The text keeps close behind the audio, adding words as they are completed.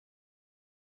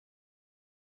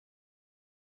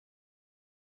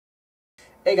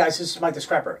Hey guys, this is Mike the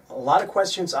Scrapper. A lot of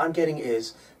questions I'm getting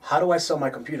is, how do I sell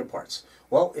my computer parts?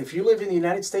 Well, if you live in the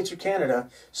United States or Canada,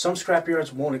 some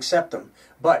scrapyards won't accept them.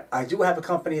 But I do have a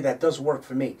company that does work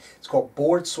for me. It's called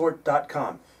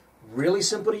boardsort.com. Really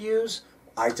simple to use.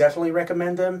 I definitely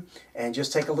recommend them. And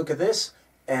just take a look at this,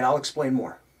 and I'll explain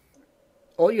more.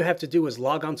 All you have to do is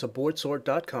log on to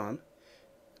boardsort.com.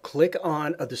 Click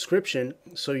on a description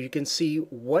so you can see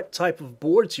what type of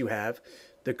boards you have,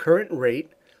 the current rate.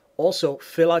 Also,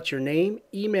 fill out your name,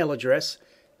 email address,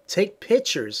 take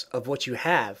pictures of what you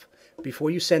have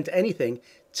before you send anything,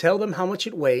 tell them how much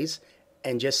it weighs,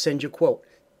 and just send your quote.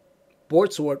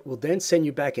 BoardSort will then send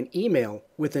you back an email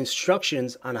with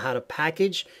instructions on how to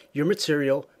package your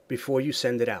material before you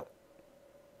send it out.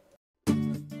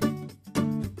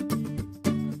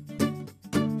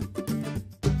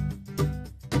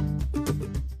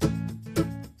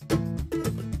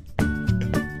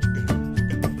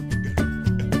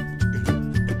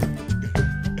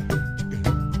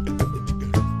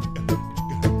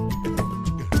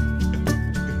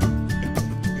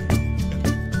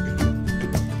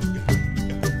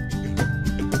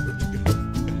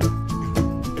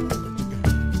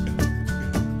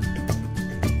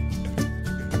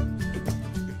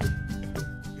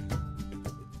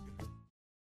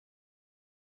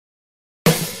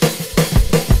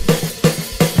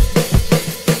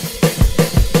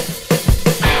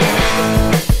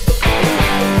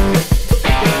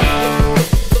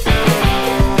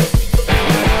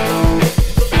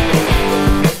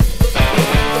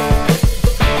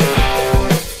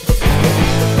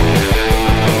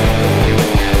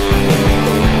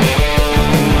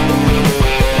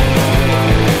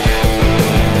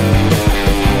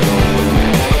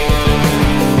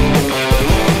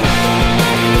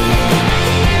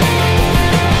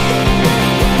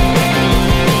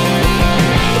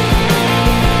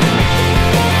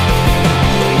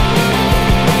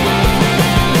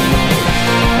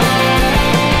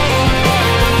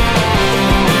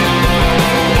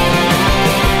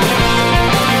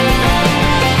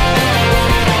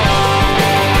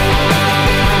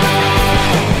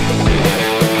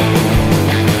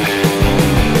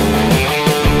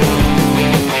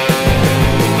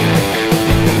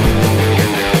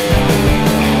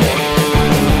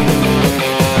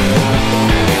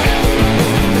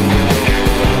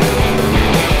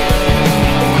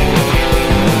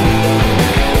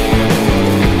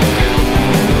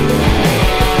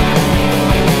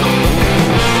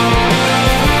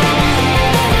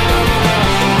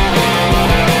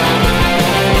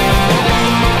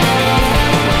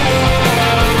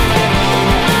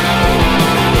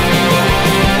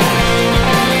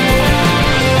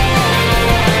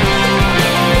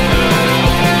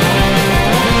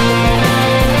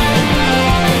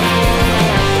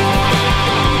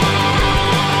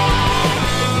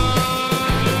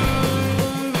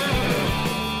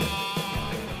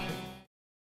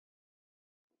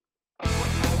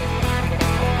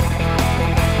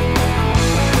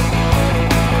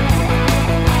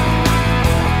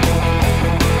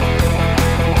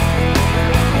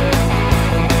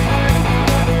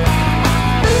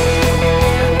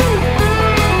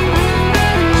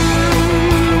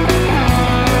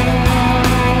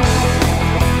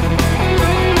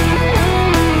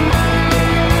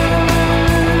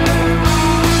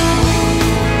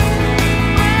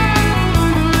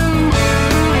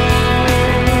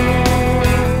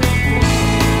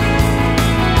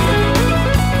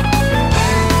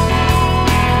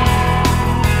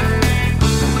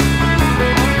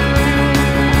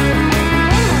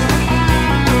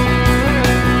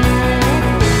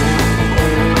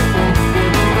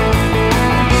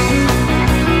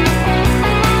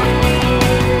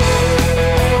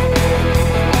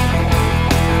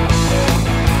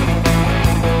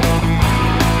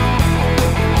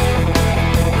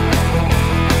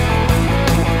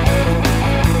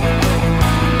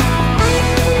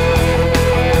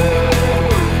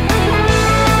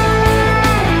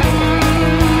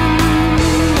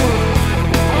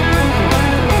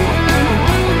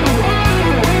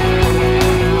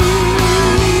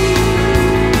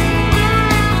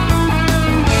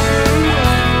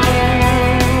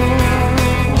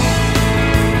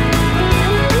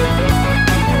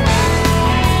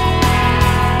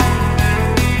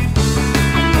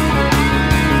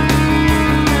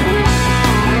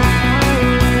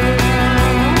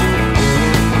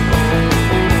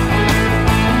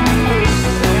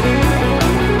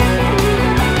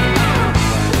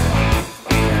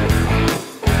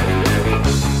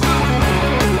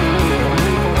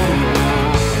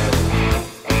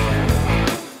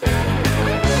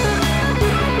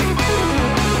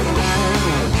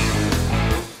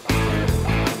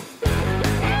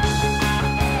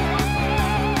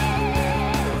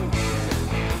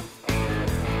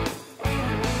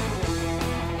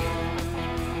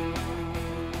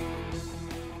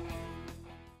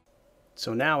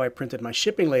 So now I printed my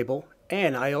shipping label,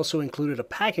 and I also included a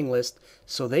packing list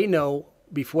so they know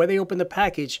before they open the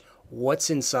package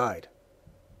what's inside.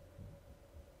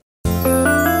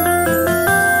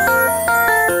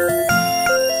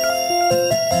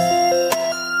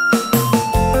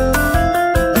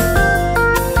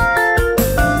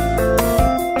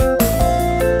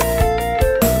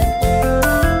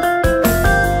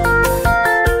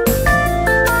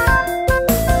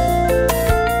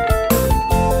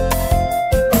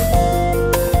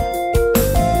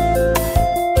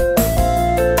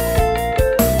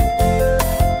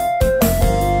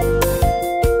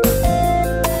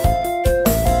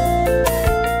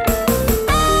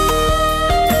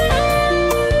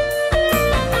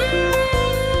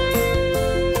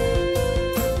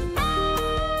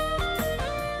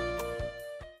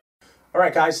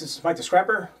 Alright guys, this is Mike the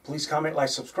Scrapper. Please comment, like,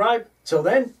 subscribe. Till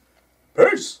then,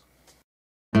 peace!